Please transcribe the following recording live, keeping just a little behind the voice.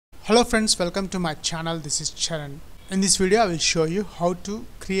Hello friends, welcome to my channel. This is Charan. In this video I will show you how to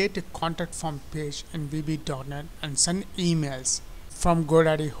create a contact form page in VB.NET and send emails from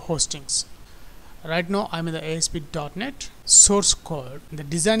GoDaddy hostings. Right now I'm in the ASP.NET source code. In the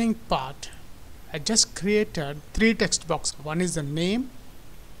designing part, I just created three text boxes. One is the name,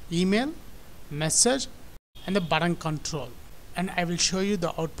 email, message and the button control. And I will show you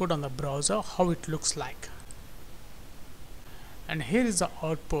the output on the browser, how it looks like. And here is the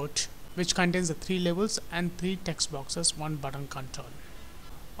output, which contains the three labels and three text boxes, one button control.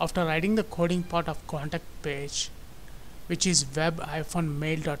 After writing the coding part of contact page, which is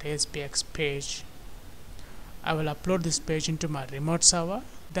web-mail.aspx page, I will upload this page into my remote server.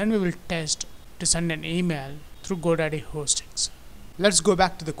 Then we will test to send an email through GoDaddy hostings. Let's go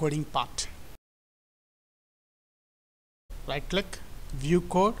back to the coding part. Right click, view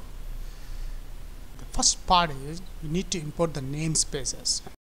code. First part is you need to import the namespaces.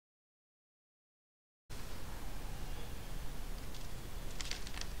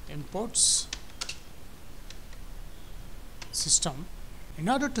 Imports system. In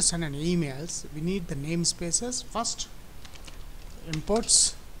order to send an emails, we need the namespaces. First,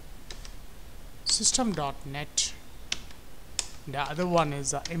 imports system.net. The other one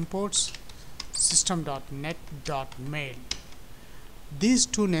is imports system.net.mail. These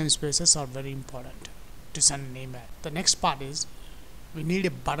two namespaces are very important to send an email. The next part is we need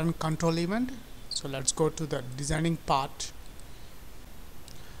a button control event. So let's go to the designing part.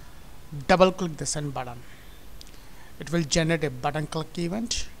 Double click the send button. It will generate a button click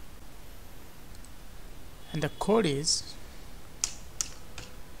event. And the code is,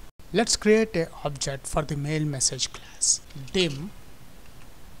 let's create an object for the mail message class. Dim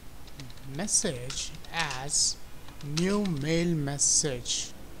message as new mail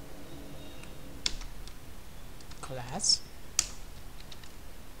message class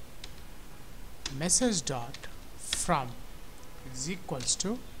message dot from is equals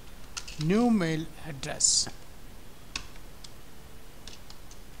to new mail address,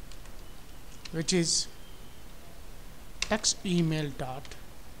 which is text email dot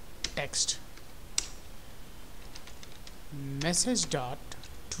text message dot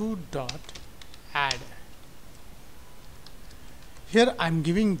to dot add. Here I am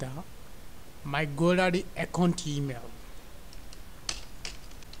giving my GoDaddy account email,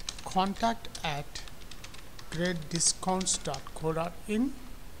 contact@greatdiscounts.co.in,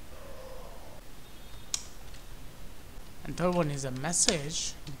 and third one is a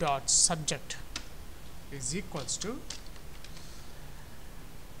message dot subject is equals to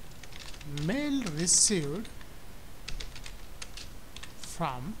mail received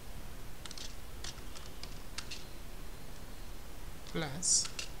from plus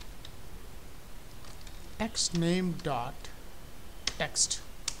text name dot text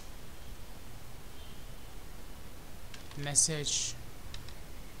message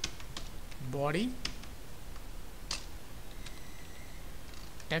body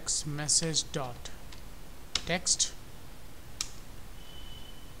text message dot text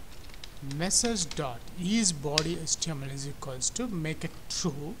message dot is body HTML is equals to make it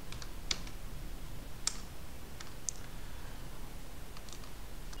true.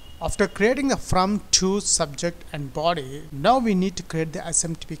 After creating the from, to, subject and body, now we need to create the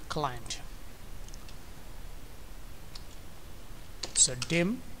SMTP client. So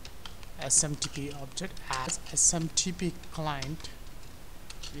dim SMTP object as SMTP client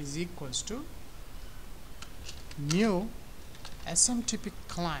is equals to new SMTP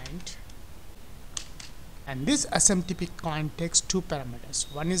client, and this SMTP client takes two parameters.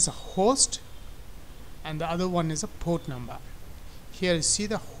 One is a host and the other one is a port number. Here you see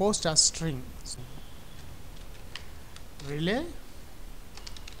the host as string. Relay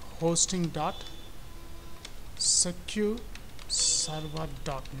hosting dot secure server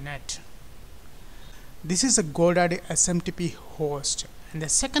dot net. This is a GoDaddy SMTP host, and the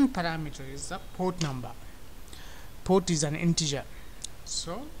second parameter is the port number. Port is an integer.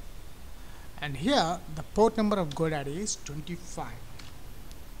 So, and here the port number of GoDaddy is 25.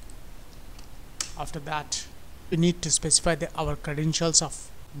 After that, we need to specify our credentials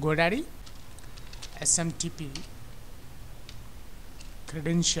of GoDaddy. SMTP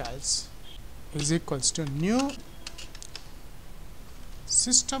credentials is equals to new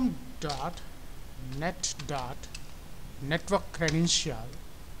system dot net dot network credential,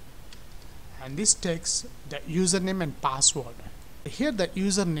 and this takes the username and password. Here the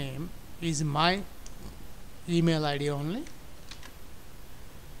username is my email ID only,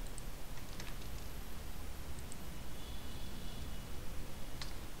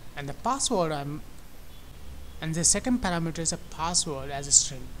 and the password and the second parameter is a password as a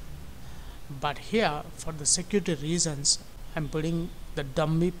string. but here for the security reasons I'm putting the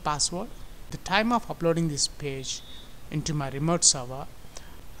dummy password. The time of uploading this page into my remote server,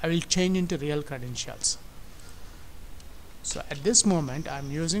 I will change into real credentials. So at this moment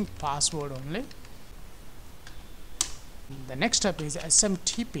I'm using password only. The next step is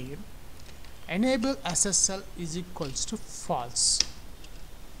SMTP. Enable SSL is equals to false.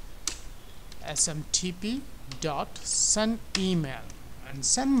 SMTP dot send email, and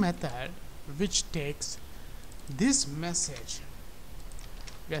send method which takes this message.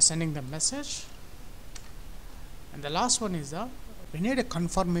 We are sending the message, and the last one is we need a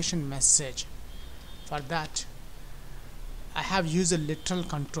confirmation message. For that I have used a literal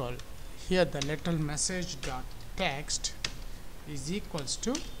control. Here the literal message dot text is equals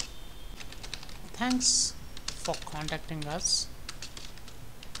to thanks for contacting us,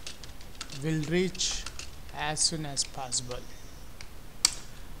 will reach as soon as possible.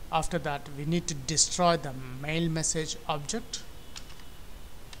 After that we need to destroy the mail message object,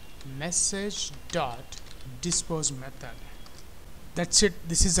 message dot dispose method. That's it.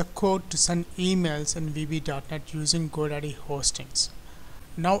 This is a code to send emails in VB.NET using GoDaddy hostings.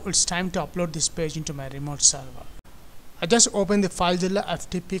 Now it's time to upload this page into my remote server. I just opened the FileZilla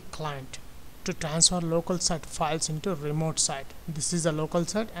FTP client to transfer local site files into remote site. This is a local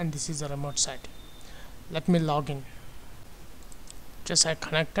site and this is a remote site. Let me log in. Just I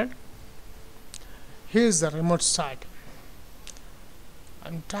connected. Here is the remote site.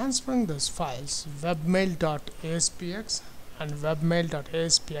 I'm transferring those files webmail.aspx and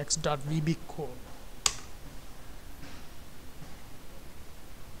webmail.aspx.vb code.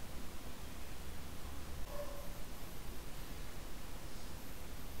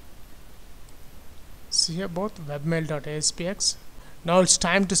 See here both webmail.aspx. Now it's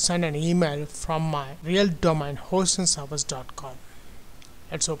time to send an email from my real domain hostandservers.com.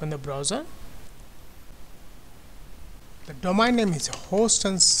 Let's open the browser. The domain name is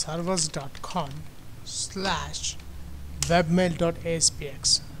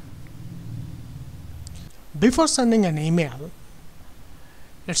hostandservers.com/webmail.aspx. Before sending an email,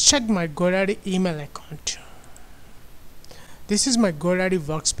 let's check my GoDaddy email account. This is my GoDaddy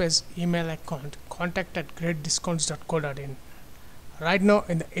workspace email account, contact@greatdiscounts.co.in. Right now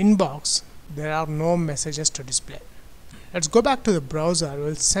in the inbox there are no messages to display. Let's go back to the browser.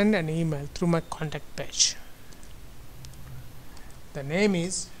 We'll send an email through my contact page. The name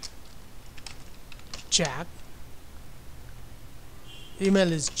is Jack.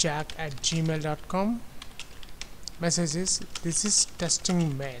 Email is jack@gmail.com. Message is this is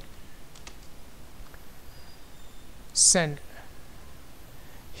testing mail. Send.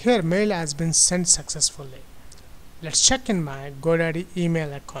 Here mail has been sent successfully. Let's check in my GoDaddy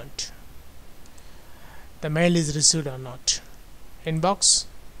email account. The mail is received or not. Inbox,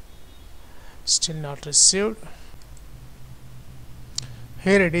 still not received.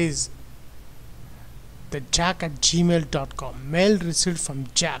 Here it is, the jack@gmail.com. Mail received from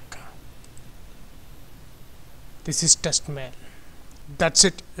Jack. This is test mail. That's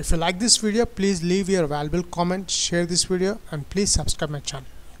it. If you like this video, please leave your valuable comment, share this video, and please subscribe my channel.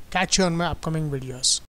 Catch you on my upcoming videos.